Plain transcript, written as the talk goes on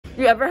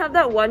you ever have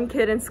that one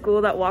kid in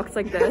school that walks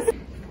like this?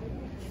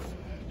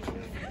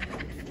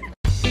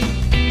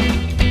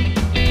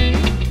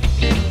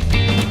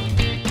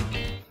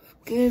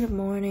 Good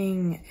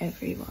morning,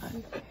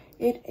 everyone.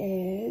 It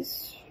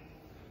is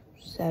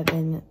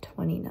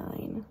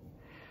 7:29.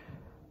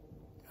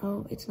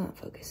 Oh, it's not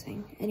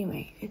focusing.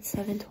 Anyway, it's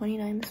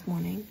 7:29 this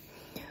morning.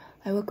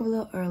 I woke up a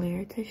little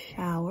earlier to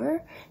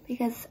shower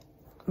because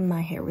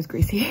my hair was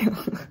greasy.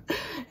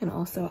 And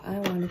also I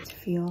wanted to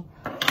feel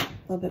a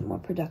little bit more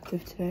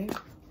productive today.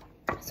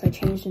 So I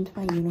changed into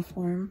my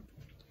uniform.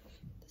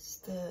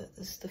 This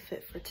is the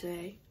fit for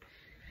today.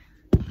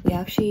 We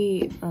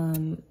actually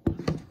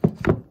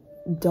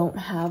don't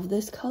have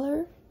this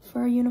color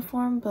for a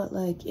uniform, but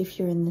like if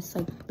you're in this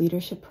like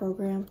leadership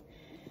program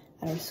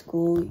at our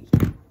school,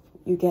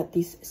 you get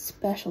these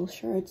special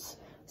shirts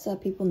so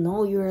that people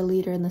know you're a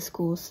leader in the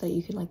school, so that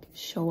you can like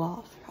show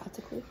off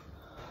practically.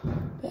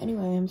 But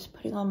anyway, I'm just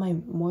putting on my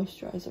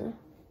moisturizer,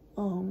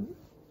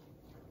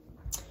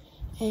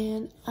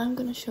 and I'm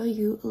gonna show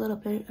you a little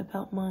bit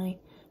about my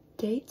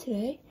day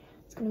today.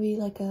 It's gonna be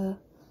like a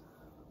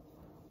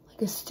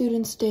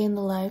student's day in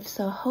the life,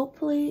 so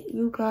hopefully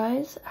you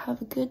guys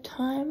have a good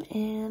time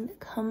and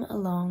come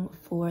along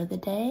for the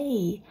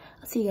day.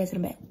 I'll see you guys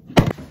in a bit.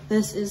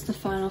 This is the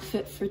final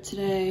fit for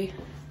today.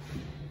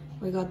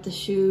 We got the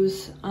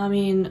shoes. I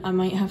mean, I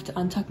might have to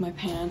untuck my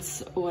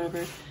pants or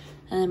whatever,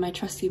 and then my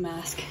trusty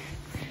mask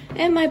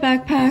and my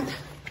backpack.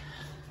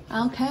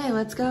 Okay,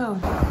 let's go.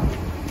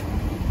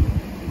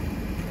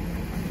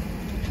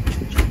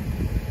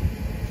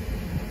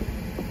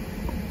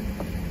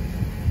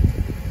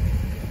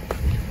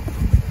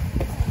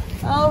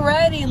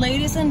 Alrighty,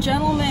 ladies and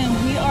gentlemen,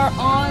 we are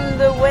on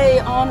the way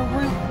en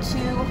route to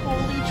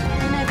Holy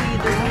Trinity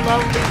this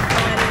lovely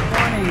Friday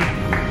morning.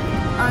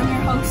 I'm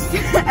your host,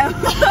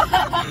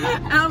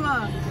 Emma,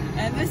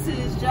 and this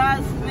is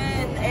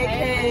Jasmine,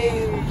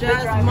 aka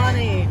Jazz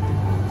Money.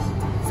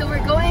 So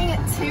we're going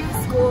to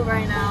school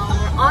right now.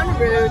 We're en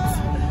route,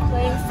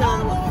 playing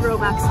some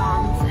throwback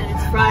songs, and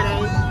it's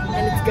Friday,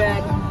 and it's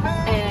good,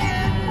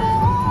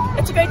 and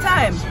it's a great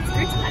time. It's a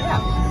great time,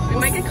 yeah. We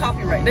might get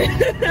copyrighted.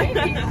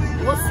 Maybe.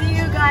 We'll see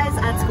you guys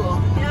at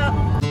school. Yeah.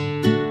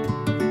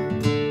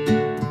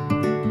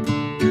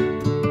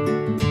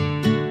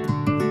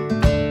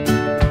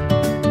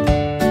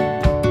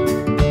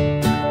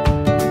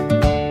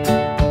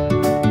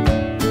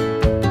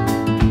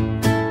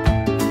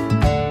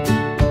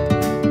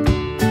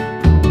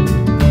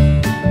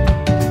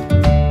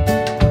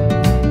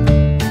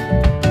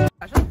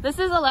 This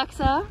is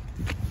Alexa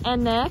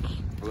and Nick.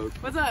 Hello.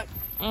 What's up?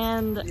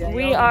 And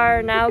we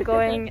are now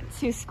going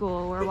to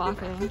school. We're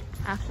walking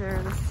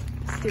after this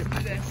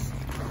student.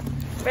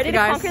 Ready to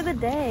conquer the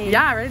day.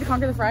 Yeah, ready to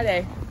conquer the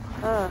Friday.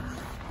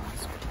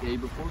 Day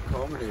before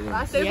culminating.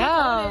 Last day before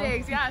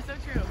culminating. Yeah, so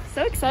true.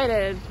 So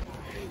excited.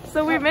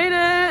 So we made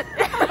it.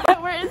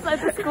 We're inside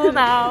the school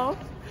now.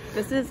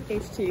 This is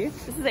HT.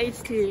 This is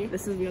HT.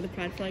 This is, we have the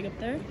pride flag up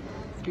there.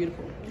 It's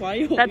beautiful. Why are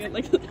you holding it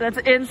like that? That's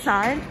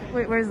inside.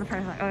 Wait, where's the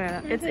pride flag? Oh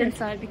yeah, it's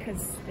inside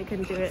because they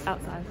couldn't do it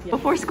outside. Yeah.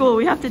 Before school,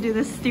 we have to do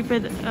this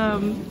stupid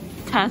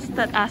test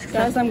that asks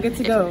us I'm good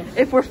to go.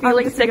 if we're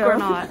feeling sick or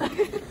not.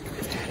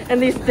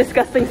 And these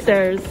disgusting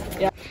stares.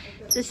 Yeah.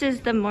 This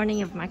is the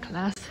morning of my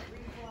class.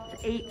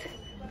 It's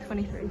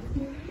 8:23.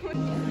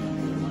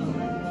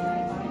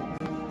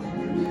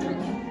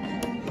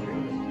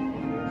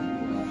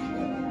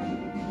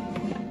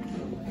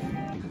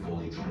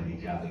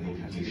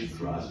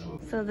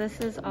 So this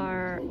is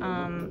our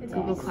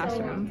Google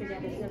Classroom.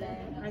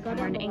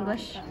 We're in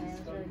English,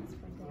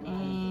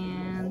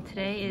 and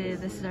today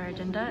this is our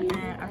agenda,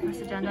 and our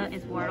first agenda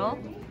is Wordle,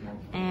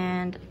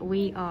 and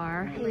we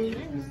are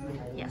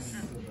yes,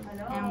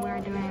 and we're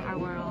doing our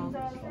Wordle.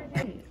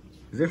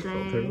 Is there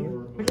today.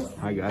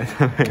 Hi guys.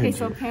 Okay,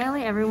 so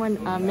apparently everyone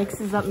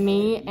mixes up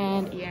me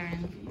and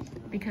Aaron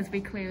because we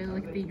clearly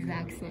look the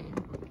exact same.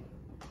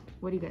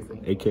 What do you guys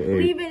think? AKA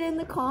leave it in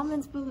the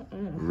comments below.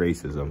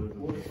 racism.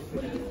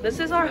 This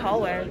is our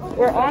hallway.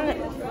 We're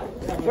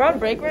on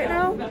break right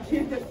now.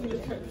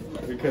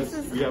 Because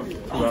we have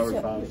 2-hour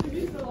class.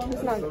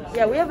 It's not,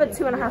 yeah, we have a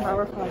 2.5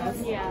 hour class.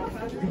 Yeah.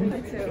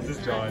 This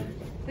is John.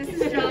 This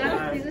is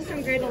John. These are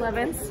some grade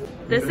 11s.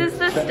 This is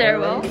the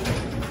stairwell.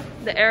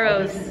 The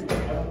arrows,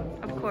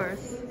 of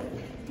course.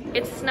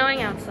 It's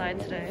snowing outside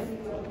today.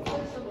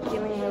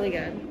 Feeling really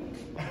good.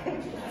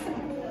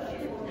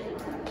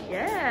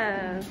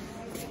 Yeah.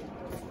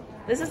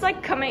 This is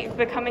like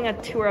becoming a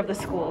tour of the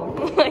school.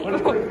 Like,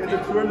 it's like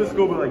a tour of the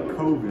school, but like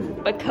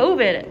COVID. But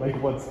COVID.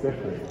 Like what's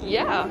different?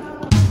 Yeah.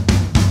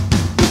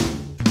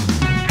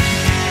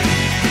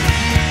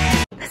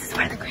 This is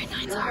where the grade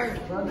 9s are.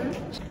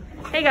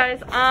 Hey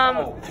guys,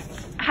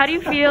 how do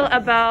you feel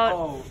about?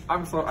 Oh,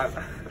 I'm so.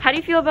 How do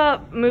you feel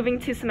about moving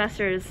 2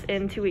 semesters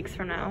in 2 weeks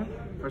from now?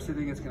 First, I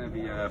think it's gonna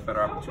be a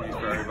better opportunity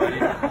for everybody.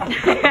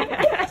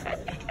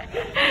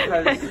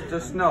 Because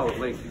just know,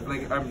 like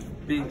I'm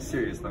being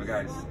serious though,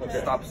 guys.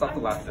 Stop the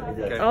laughing.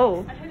 Okay.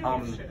 Oh.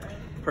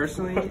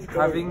 Personally,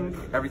 having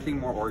everything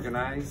more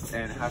organized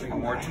and having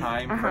more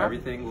time for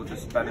everything will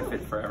just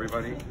benefit for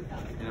everybody.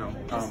 You know.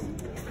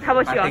 How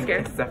about you, I think Oscar?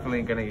 it's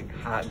definitely gonna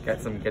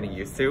get some getting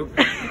used to,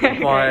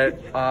 but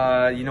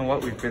you know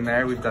what? We've been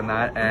there, we've done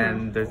that,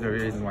 and there's no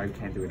reason why we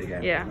can't do it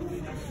again. Yeah.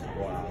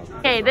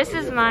 Hey, this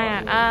is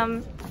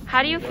Maya.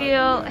 How do you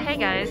feel? Hey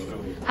guys,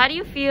 how do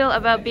you feel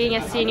about being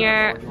a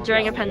senior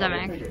during a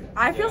pandemic?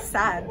 I feel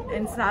sad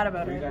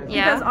about it.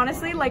 Yeah. Because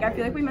honestly, like, I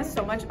feel like we missed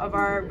so much of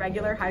our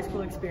regular high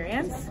school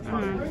experience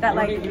that,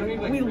 like,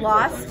 we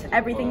lost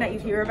everything that you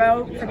hear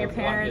about from your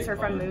parents or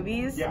from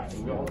movies.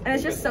 And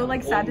it's just so,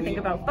 like, sad to think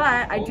about.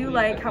 But I do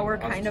like how we're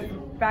kind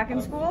of back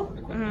in school.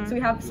 So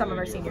we have some of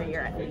our senior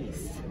year at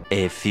least.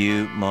 A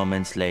few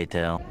moments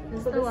later.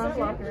 This is the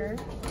locker.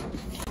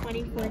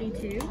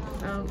 2042.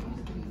 Oh,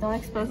 don't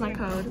expose my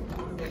code.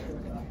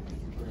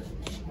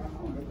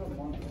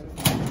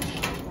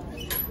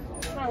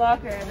 My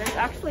locker. There's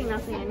actually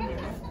nothing in here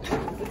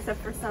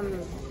except for some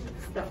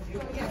stuff.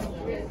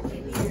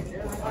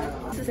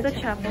 This is the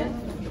chapel.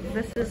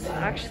 This is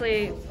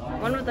actually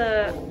one of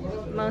the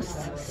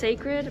most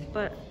sacred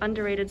but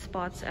underrated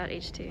spots at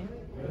H2.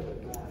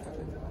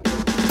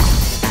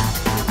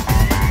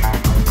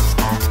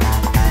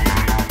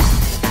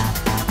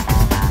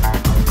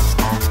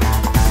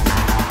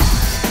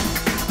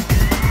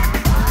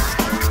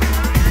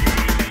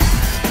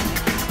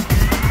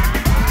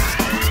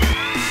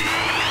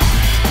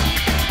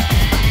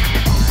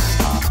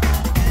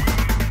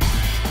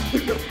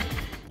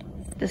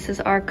 This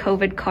is our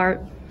COVID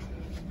cart.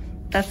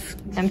 That's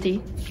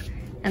empty.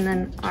 And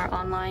then our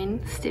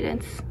online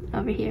students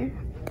over here.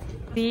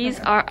 These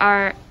are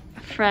our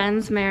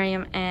friends,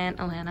 Miriam and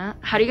Alana.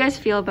 How do you guys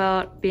feel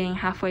about being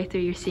halfway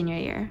through your senior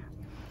year?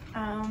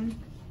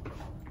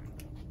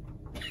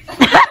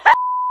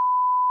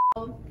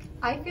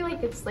 I feel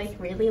like it's like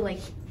really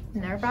like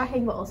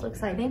nerve-wracking but also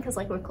exciting because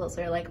like we're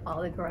closer to like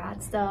all the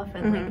grad stuff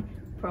and like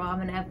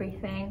prom and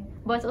everything,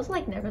 but it's also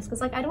like nervous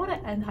because like I don't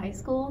want to end high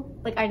school.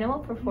 Like I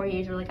know for 4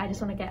 years we're like I just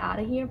want to get out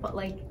of here, but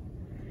like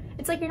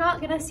it's like you're not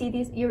gonna see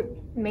these, you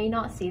may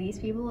not see these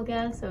people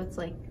again, so it's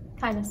like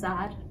kind of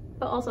sad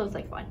but also it's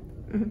like fun.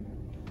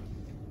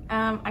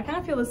 I kind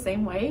of feel the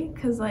same way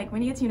because like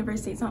when you get to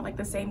university it's not like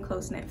the same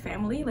close-knit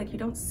family, like you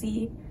don't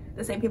see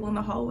the same people in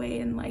the hallway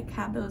and like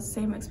have those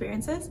same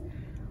experiences,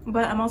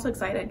 but I'm also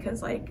excited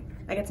because like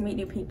I get to meet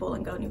new people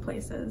and go new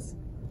places.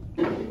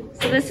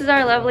 So this is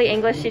our lovely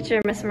English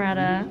teacher, Miss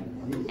Murata.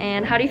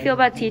 And how do you feel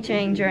about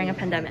teaching during a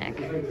pandemic?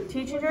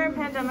 Teaching during a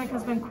pandemic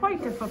has been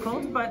quite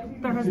difficult, but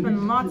there has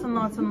been lots and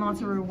lots and lots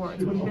of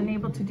rewards. We've been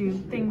able to do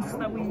things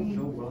that we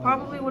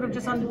probably would have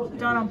just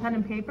done on pen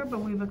and paper,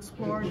 but we've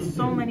explored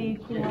so many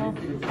cool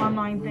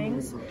online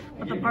things.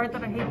 But the part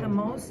that I hate the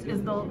most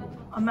is the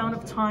amount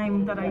of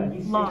time that I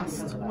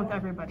lost with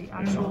everybody.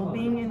 Actual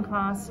being in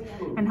class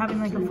and having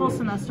like a full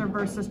semester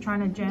versus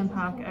trying to jam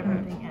pack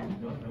everything in.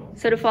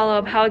 So to follow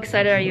up, how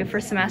excited are you for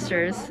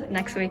semesters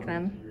next week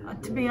then?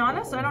 To be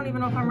honest, I don't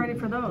even know if I'm ready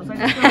for those. I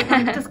just feel like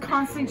I'm just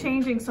constantly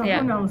changing, so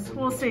who knows?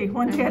 We'll see,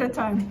 one day at a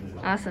time.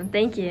 Awesome,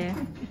 thank you.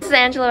 This is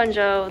Angelo and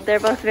Joe. They're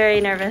both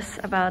very nervous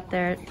about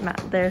their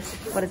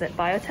what is it,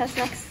 biotest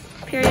next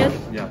period?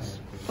 Yes.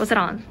 What's it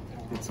on?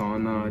 It's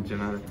on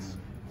genetics.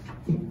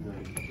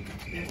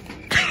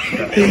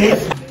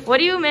 What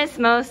do you miss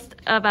most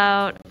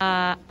about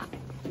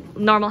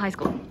normal high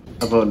school?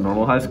 About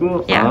normal high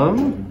school? Yeah.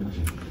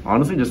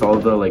 Honestly, just all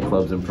of the like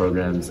clubs and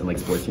programs and like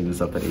sports teams and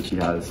stuff that HE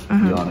has, to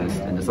be honest,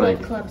 and just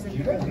like Clubs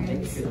and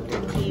programs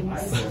and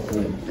teams.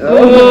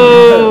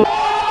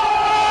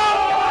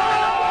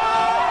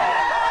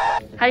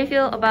 How do you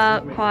feel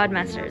about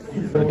quadmesters?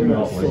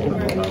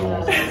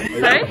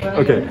 Sorry?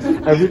 Okay,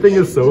 everything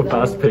is so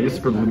fast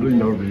paced for literally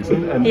no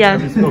reason, and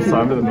every single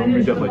assignment that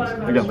normally get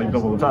like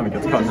double the time, it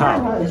gets cut in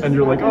half. And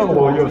you're like, oh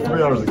well, you have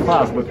 3 hours of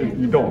class, but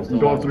you don't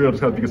have 3 hours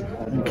of class because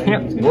you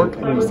can't work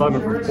on an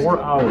assignment for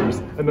 4 hours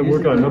and then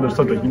work on another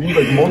subject. You need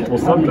like multiple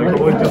subjects,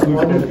 or just you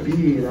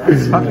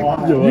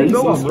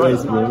know I'm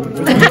right, bro.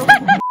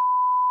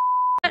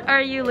 What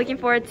are you looking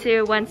forward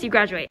to once you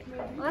graduate?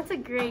 Well, that's a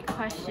great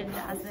question,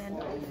 Jasmine.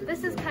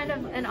 This is kind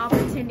of an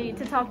opportunity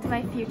to talk to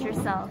my future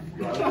self.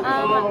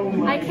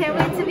 I can't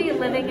wait to be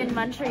living in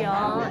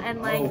Montreal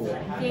and like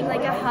being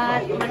like a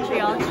hot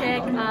Montreal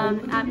chick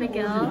at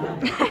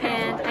McGill,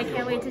 and I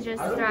can't wait to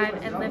just thrive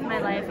and live my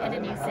life in a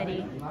new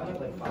city.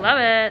 Love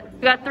it.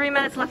 We got 3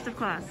 minutes left of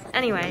class.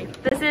 Anyway,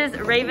 this is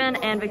Raven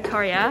and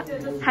Victoria.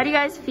 How do you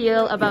guys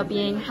feel about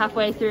being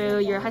halfway through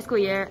your high school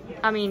year?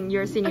 I mean,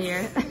 your senior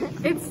year.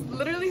 It's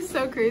literally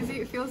so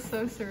crazy. It feels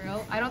so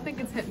surreal. I don't think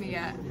it's hit me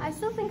yet. I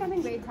still think I'm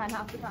in grade 10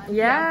 half the time. Yes.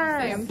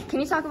 Yeah, same. Can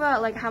you talk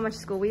about like how much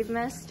school we've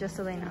missed, just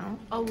so they know?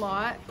 A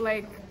lot,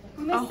 like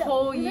a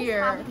whole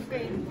year. Half of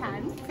grade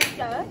 10 for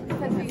sure,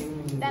 because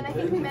then I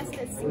think we missed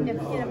a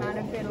significant amount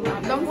of grade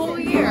 11. The whole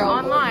year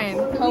online.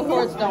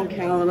 Cohorts don't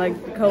count,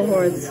 like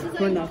cohorts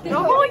were nothing. The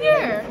whole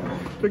year.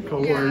 The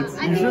cohorts.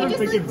 Yeah, You should have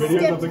taken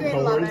videos of the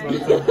cohorts, but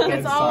it's like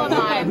It's all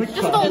online. Just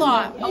a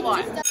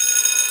lot.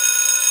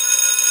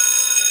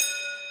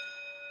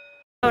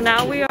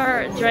 now we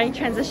are during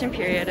transition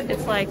period.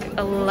 It's like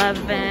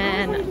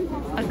 11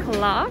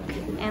 o'clock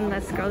and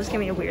this girl just gave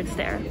me a weird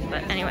stare.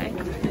 But anyway,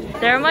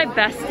 they're my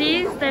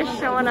besties. They're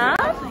showing up.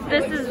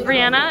 This is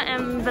Brianna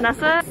and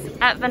Vanessa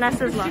at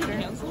Vanessa's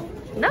locker.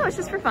 No, it's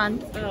just for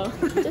fun. Oh.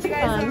 Just for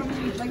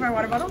fun. Like my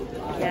water bottle?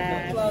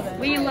 Yes.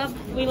 We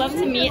love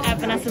to meet at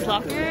Vanessa's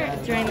locker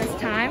during this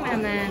time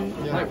and then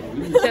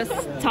just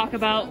talk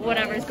about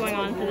whatever's going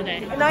on for the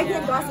day. And now I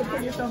can't gossip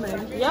because you're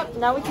filming. Yep,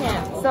 now we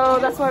can't. So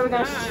that's why we're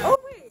gonna. Oh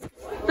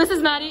wait. This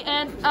is Maddie,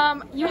 and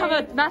you have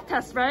a math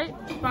test, right?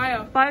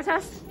 Bio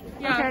test.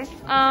 Yeah. Okay.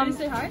 Can you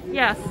say hi?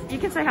 Yes, you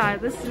can say hi.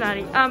 This is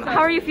Maddie.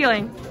 How are you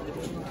feeling?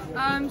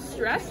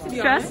 Stressed, to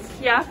be honest.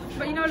 Stressed? Yeah.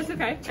 But you know what? It's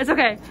okay. It's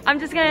okay. I'm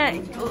just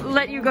gonna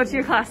let you go to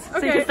your class so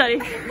you can study.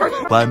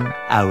 1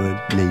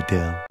 hour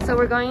later. So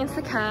we're going into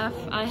the caf.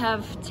 I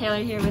have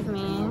Taylor here with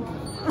me.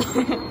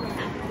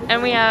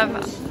 And we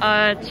have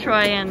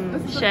Troy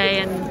and Shay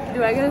and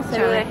Do I gotta say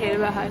Charlie. what I hate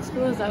about high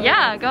school? Is that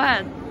Yeah, go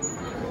ahead.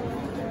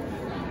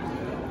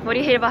 What do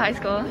you hate about high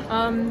school?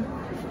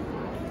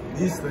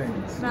 These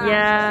things.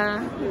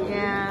 Yeah.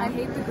 I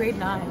hate the grade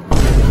 9.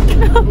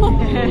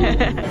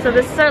 So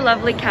this is our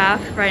lovely caf.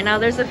 Right now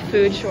there's a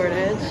food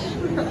shortage.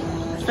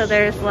 So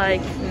there's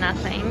like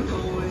nothing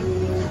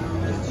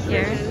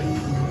here.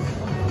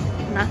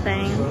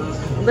 Nothing.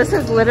 This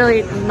is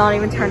literally not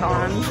even turned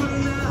on.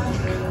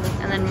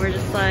 And then we're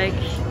just like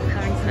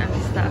having some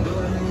empty stuff.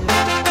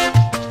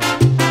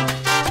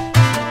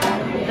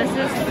 This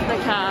is the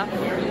caf.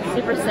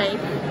 Super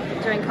safe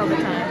during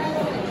COVID time.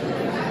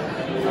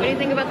 What do you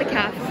think about the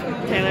caf,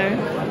 Taylor?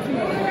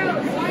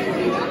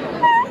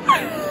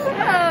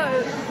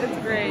 It's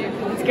great.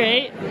 It's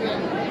great?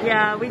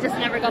 Yeah, we just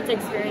never got to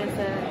experience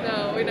it.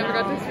 No, we never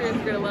got to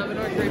experience grade 11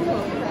 or grade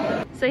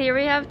 12. So here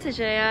we have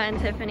Tajaya and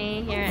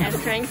Tiffany here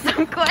answering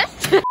some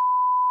questions.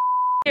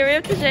 Here we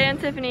have Tajaya and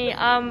Tiffany.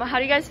 How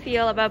do you guys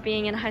feel about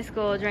being in high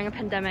school during a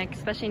pandemic,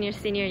 especially in your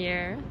senior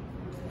year?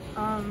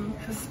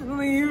 Just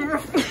leave.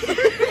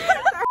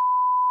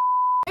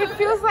 It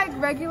feels like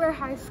regular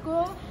high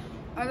school,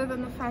 other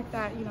than the fact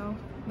that, you know,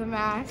 the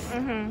mask,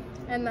 and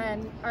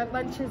then our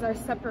lunches are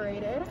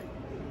separated.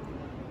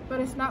 But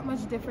it's not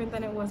much different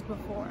than it was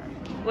before.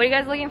 What are you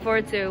guys looking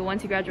forward to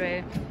once you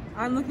graduate?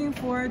 I'm looking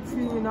forward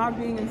to not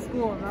being in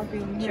school, not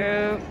being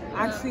here. True.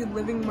 Actually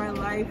living my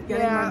life,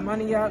 getting my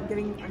money up,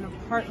 getting an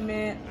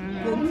apartment,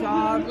 good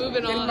job,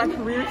 getting my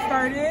career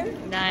started.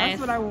 Nice.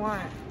 That's what I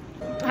want.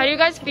 How do you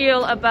guys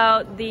feel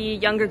about the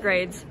younger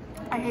grades?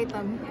 I hate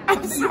them.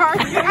 I'm sorry.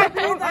 I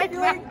feel like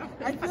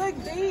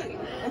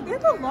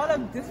there's a lot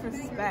of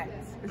disrespect,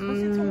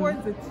 especially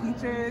towards the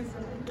teachers.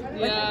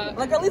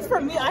 Like at least for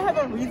me, I have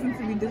a reason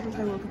to be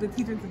disrespectful because the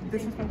teachers are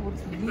disrespectful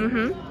to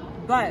me.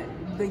 But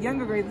the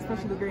younger grades,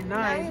 especially the grade 9,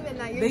 not even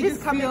that. You're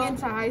just coming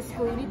into high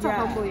school. You need to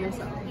humble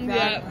yourself.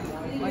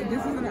 Exactly. Like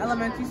this is an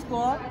elementary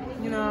school.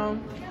 You know,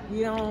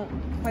 we don't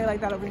play like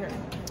that over here.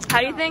 How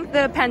do you think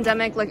the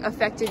pandemic like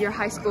affected your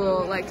high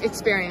school like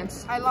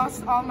experience? I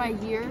lost all my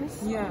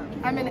years. Yeah.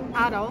 I'm an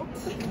adult.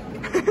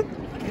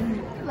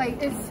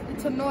 Like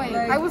it's annoying.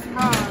 I was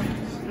robbed.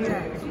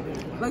 Yeah.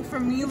 Like for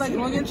me, like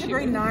going into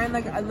grade 9,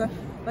 like I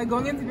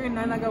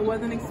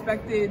wasn't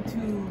expected to,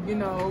 you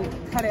know,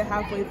 cut it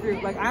halfway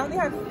through. Like I only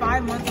had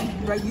 5 months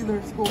of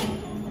regular school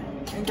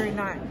in grade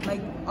 9.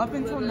 Like up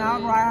until now,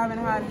 where I haven't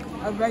had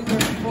a regular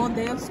full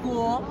day of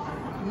school,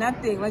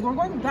 nothing. Like we're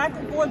going back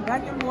and forth,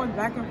 back and forth,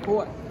 back and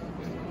forth.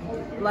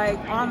 Like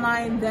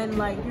online, then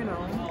like, you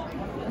know.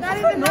 Not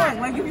even that.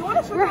 Like if you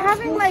want to, we're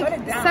having like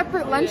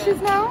separate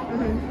lunches now.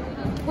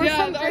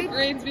 Our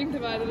grades being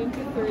divided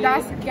into 3.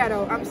 That's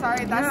ghetto. I'm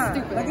sorry, that's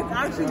stupid. Like it's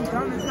actually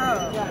dumb as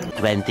hell.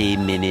 20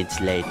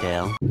 minutes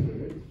later.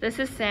 This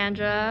is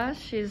Sandra.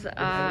 She's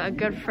a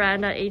good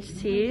friend at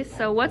HT.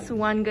 So what's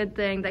one good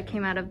thing that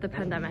came out of the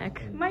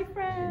pandemic? My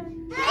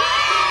friend.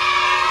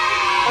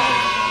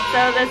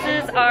 So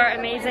this is our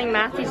amazing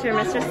math teacher,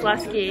 Mr.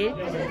 Slesky.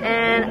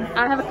 And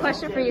I have a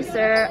question for you,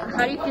 sir.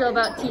 How do you feel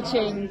about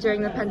teaching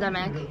during the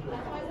pandemic?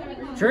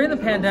 During the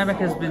pandemic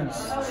has been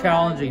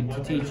challenging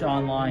to teach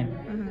online,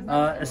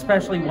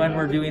 especially when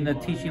we're doing the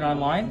teaching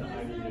online.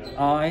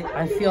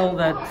 I feel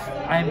that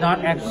I'm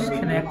not actually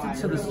connected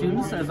to the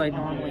students as I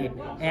normally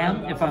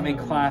am if I'm in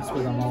class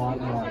with them a lot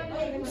more.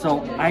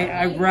 So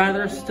I'd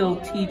rather still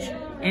teach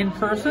in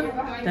person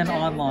than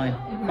online.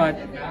 But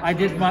I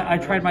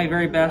tried my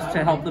very best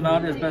to help them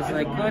out as best as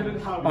I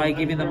could by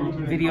giving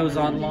them videos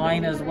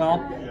online as well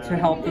to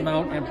help them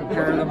out and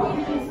prepare them.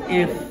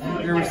 If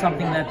there was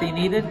something that they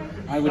needed,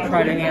 I would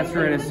try to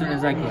answer it as soon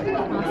as I could.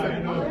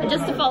 Awesome. And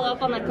just to follow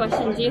up on that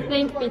question, do you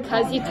think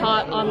because you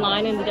taught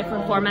online in a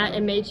different format,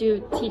 it made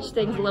you teach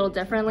things a little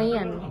differently?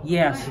 And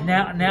yes,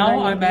 now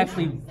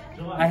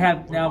I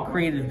have now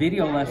created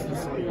video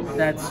lessons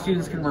that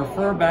students can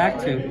refer back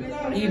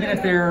to, even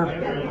if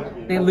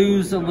they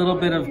lose a little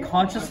bit of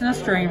consciousness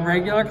during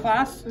regular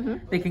class.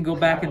 They can go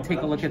back and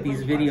take a look at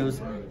these videos,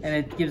 and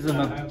it gives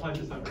them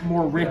a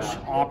more rich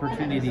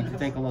opportunity to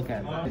take a look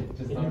at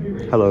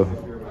it. Hello.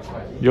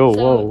 Yo,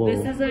 whoa.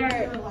 This is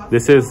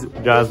This is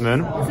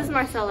Jasmine. This is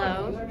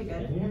Marcelo.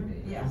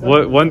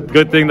 what one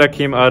good thing that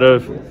came out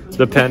of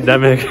the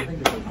pandemic.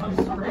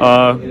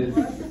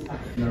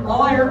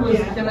 All I heard was,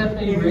 can I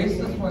be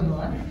racist when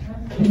what?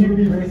 Can you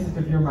be racist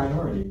if you're a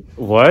minority?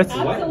 What?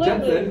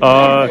 Absolutely.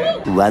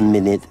 1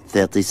 minute,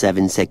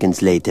 37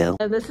 seconds later.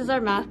 This is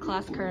our math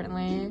class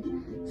currently.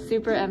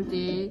 Super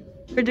empty.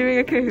 We're doing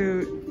a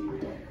Kahoot.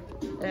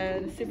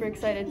 And super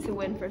excited to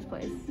win first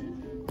place.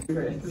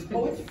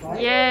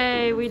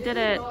 Yay, we did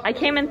it. I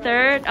came in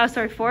third, oh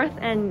sorry, fourth,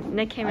 and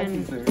Nick came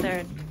in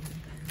third.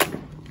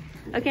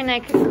 Okay,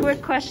 Nick,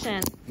 quick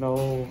question.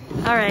 No.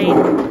 All right.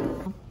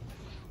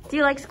 Do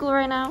you like school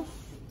right now?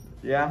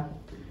 Yeah.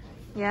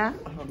 Yeah?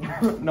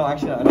 No,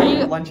 actually, I don't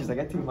have lunches. I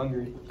get too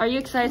hungry. Are you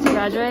excited to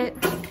graduate?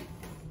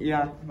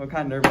 Yeah, I'm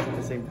kind of nervous at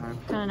the same time.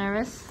 Kind of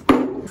nervous?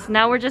 So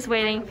now we're just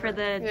waiting for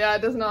the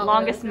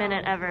longest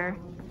minute ever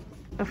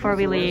before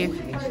we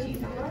leave.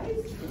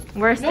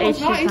 Worst HT time. It's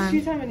not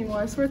HT time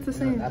anymore. I swear it's the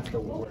same.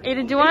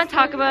 Aiden, do you want to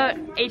talk about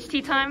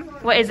HT time?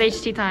 What is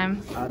HT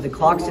time? The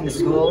clocks in the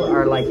school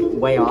are like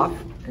way off,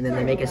 and then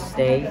they make us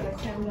stay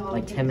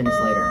like 10 minutes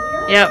later.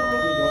 Yep.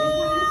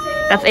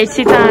 That's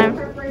HT time.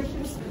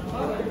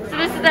 So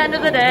this is the end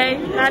of the day.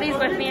 Maddie's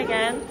with me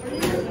again.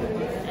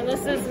 And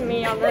this is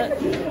me on the...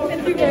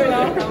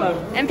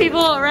 And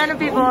people, random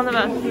people on the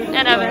bus.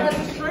 And Evan.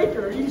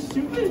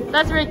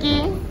 That's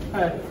Ricky.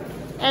 Hi.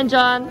 And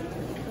John.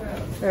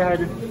 Hey,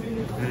 Heidi.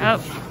 Oh,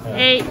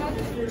 hey.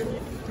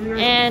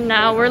 And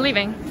now we're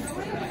leaving.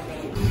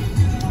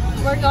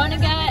 We're going to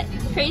get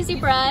crazy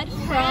bread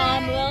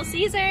from Little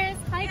Caesars.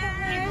 Hi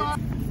guys.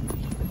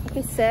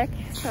 He's sick,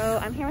 so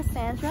I'm here with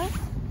Sandra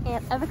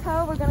and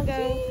Evico. We're gonna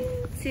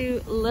go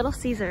to Little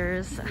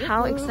Caesars.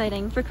 How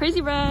exciting for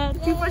crazy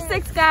bread. 2 for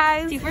 $6,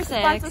 guys. 2 for $6.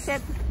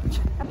 Sponsorship.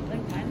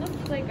 Mine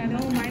looks like, I know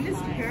mine is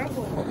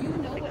terrible.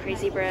 The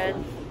crazy bread.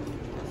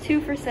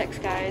 2 for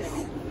 $6, guys.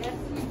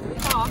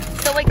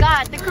 So we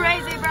got the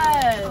crazy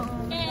bread.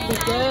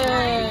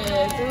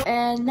 Good.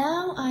 And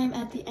now I'm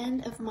at the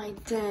end of my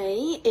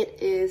day. It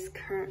is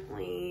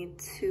currently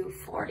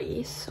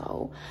 2:40.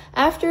 So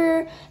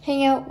after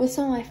hanging out with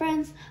some of my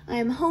friends, I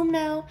am home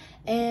now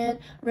and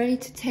ready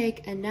to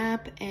take a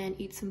nap and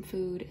eat some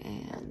food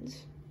and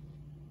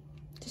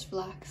just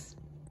relax.